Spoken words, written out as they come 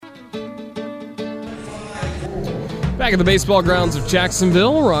Back at the baseball grounds of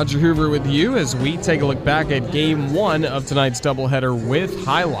Jacksonville, Roger Hoover with you as we take a look back at Game 1 of tonight's doubleheader with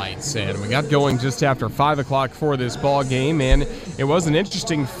highlights. And we got going just after 5 o'clock for this ball game, and it was an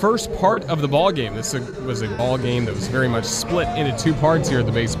interesting first part of the ball game. This was a ball game that was very much split into two parts here at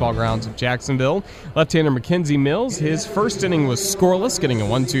the baseball grounds of Jacksonville. Left-hander Mackenzie Mills, his first inning was scoreless, getting a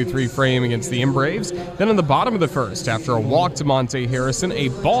 1-2-3 frame against the Braves. Then in the bottom of the first, after a walk to Monte Harrison, a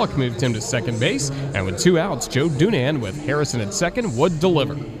balk moved him to second base, and with 2 outs, Joe Dunan with Harrison at second would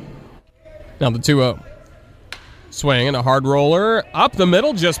deliver. Now the 2-0. Swing and a hard roller up the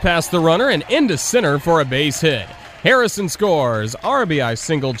middle just past the runner and into center for a base hit. Harrison scores. RBI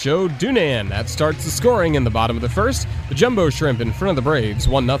single Joe Dunan. That starts the scoring in the bottom of the first. The Jumbo Shrimp in front of the Braves,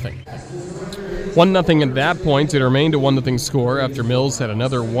 1-0. 1-0 at that point. It remained a 1-0 score after Mills had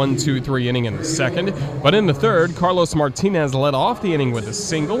another 1-2-3 inning in the second. But in the third, Carlos Martinez led off the inning with a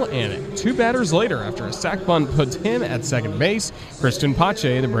single, and 2 batters later, after a sac bunt put him at second base, Christian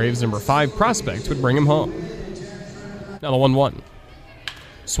Pache, the Braves' number 5 prospect, would bring him home. Now the 1-1.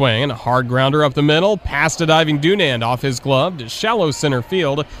 Swing and a hard grounder up the middle, past a diving Dunan off his glove to shallow center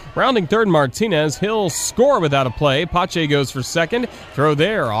field. Rounding third, Martinez. He'll score without a play. Pache goes for second. Throw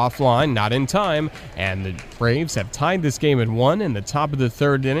there, offline, not in time. And the Braves have tied this game at 1 in the top of the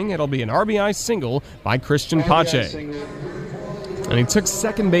third inning. It'll be an RBI single by Christian Pache. And he took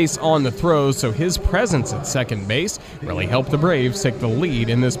second base on the throw, so his presence at second base really helped the Braves take the lead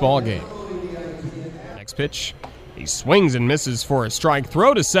in this ballgame. Next pitch. He swings and misses for a strike.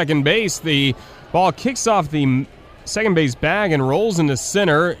 Throw to second base. The ball kicks off the second base bag and rolls into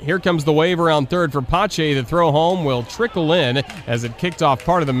center. Here comes the wave around third for Pache. The throw home will trickle in as it kicked off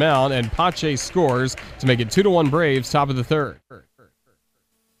part of the mound, and Pache scores to make it 2-1 Braves, top of the third.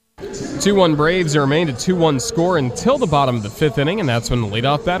 2-1 Braves. It remained a 2-1 score until the bottom of the fifth inning, and that's when the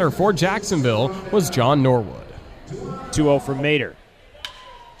leadoff batter for Jacksonville was John Norwood. 2-0 from Mater.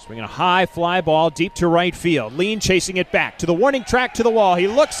 Swinging a high fly ball deep to right field. Lean chasing it back to the warning track to the wall. He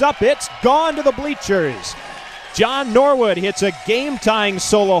looks up. It's gone to the bleachers. John Norwood hits a game-tying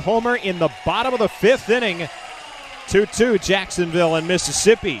solo homer in the bottom of the fifth inning. 2-2 Jacksonville and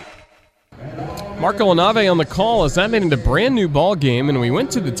Mississippi. Marco Nave on the call as that made it a brand new ball game, and we went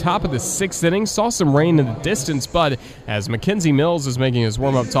to the top of the sixth inning, saw some rain in the distance, but as Mackenzie Mills is making his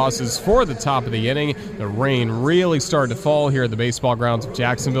warm-up tosses for the top of the inning, the rain really started to fall here at the baseball grounds of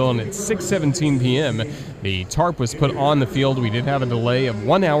Jacksonville, and at 6:17 p.m., the tarp was put on the field. We did have a delay of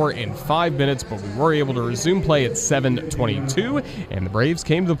 1 hour and 5 minutes, but we were able to resume play at 7:22, and the Braves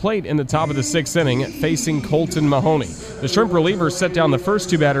came to the plate in the top of the sixth inning, facing Colton Mahoney. The Shrimp reliever set down the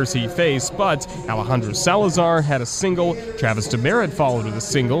first 2 batters he faced, but Alejandro Salazar had a single. Travis DeMeritt followed with a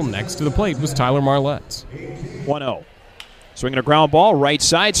single. Next to the plate was Tyler Marlette. 1-0. Swinging a ground ball, right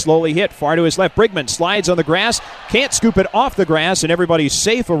side, slowly hit, far to his left. Brigman slides on the grass, can't scoop it off the grass, and everybody's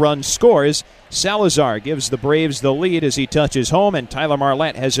safe. A run scores. Salazar gives the Braves the lead as he touches home, and Tyler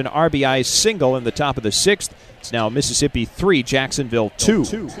Marlette has an RBI single in the top of the sixth. It's now Mississippi 3, Jacksonville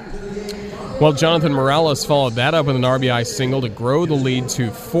 2. Well, Jonathan Morales followed that up with an RBI single to grow the lead to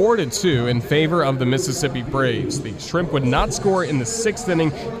 4-2 in favor of the Mississippi Braves. The Shrimp would not score in the sixth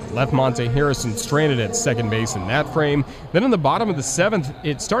inning, left Monte Harrison stranded at second base in that frame. Then in the bottom of the seventh,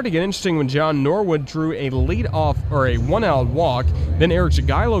 it started to get interesting when John Norwood drew a lead-off or a one-out walk. Then Eric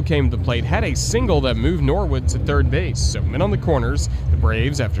Jagielo came to the plate, had a single that moved Norwood to third base. So men on the corners, the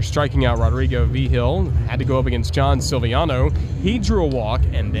Braves, after striking out Rodrigo Vigil, had to go up against John Silviano. He drew a walk,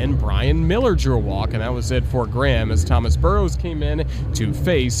 and then Brian Miller drew a walk, and that was it for Graham as Thomas Burrows came in to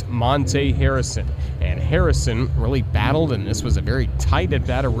face Monte Harrison. And Harrison really battled, and this was a very tight at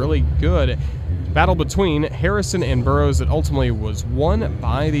bat, a really good battle between Harrison and Burrows that ultimately was won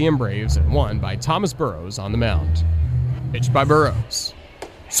by the Braves and won by Thomas Burrows on the mound. Pitched by Burrows.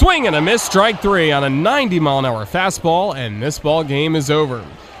 Swing and a miss, strike 3 on a 90-mile-an-hour fastball, and this ball game is over.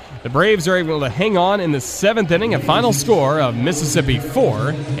 The Braves are able to hang on in the seventh inning, a final score of Mississippi 4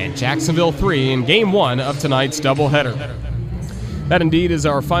 and Jacksonville 3 in Game 1 of tonight's doubleheader. That indeed is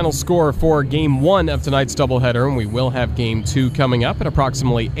our final score for Game 1 of tonight's doubleheader, and we will have Game 2 coming up at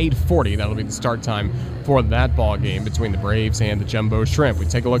approximately 8:40. That'll be the start time for that ball game between the Braves and the Jumbo Shrimp. We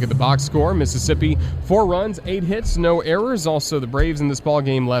take a look at the box score. Mississippi, 4 runs, 8 hits, no errors. Also, the Braves in this ball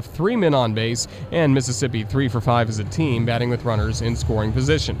game left 3 men on base, and Mississippi 3 for 5 as a team, batting with runners in scoring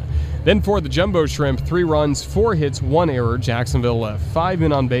position. Then for the Jumbo Shrimp, 3 runs, 4 hits, 1 error. Jacksonville left 5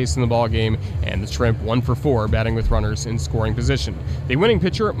 men on base in the ball game, and the Shrimp 1 for 4, batting with runners in scoring position. The winning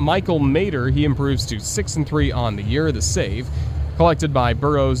pitcher, Michael Mater, he improves to 6-3 on the year. The save collected by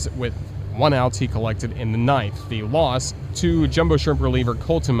Burrows with 1 out he collected in the ninth. The loss to Jumbo Shrimp reliever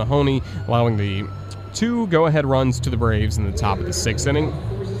Colton Mahoney, allowing the 2 go-ahead runs to the Braves in the top of the 6th inning.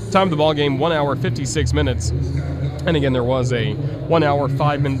 Time of the ball game, 1 hour, 56 minutes. And again, there was a 1 hour,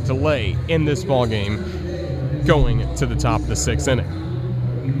 5-minute delay in this ball game going to the top of the 6th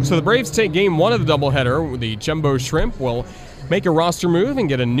inning. So the Braves take game 1 of the doubleheader. The Jumbo Shrimp will make a roster move and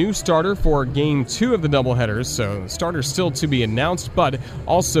get a new starter for game 2 of the doubleheaders. So the starter's still to be announced, but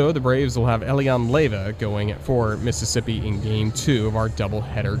also the Braves will have Elian Leyva going for Mississippi in game 2 of our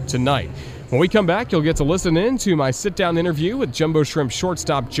doubleheader tonight. When we come back, you'll get to listen in to my sit-down interview with Jumbo Shrimp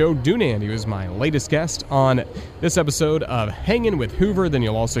shortstop Joe Dunand, who is my latest guest on this episode of Hangin' with Hoover. Then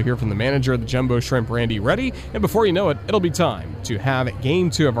you'll also hear from the manager of the Jumbo Shrimp, Randy Reddy. And before you know it, it'll be time to have game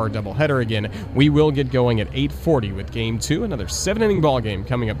 2 of our doubleheader again. We will get going at 8:40 with game 2, another 7-inning ball game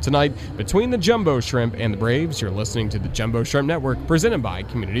coming up tonight between the Jumbo Shrimp and the Braves. You're listening to the Jumbo Shrimp Network, presented by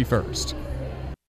Community First.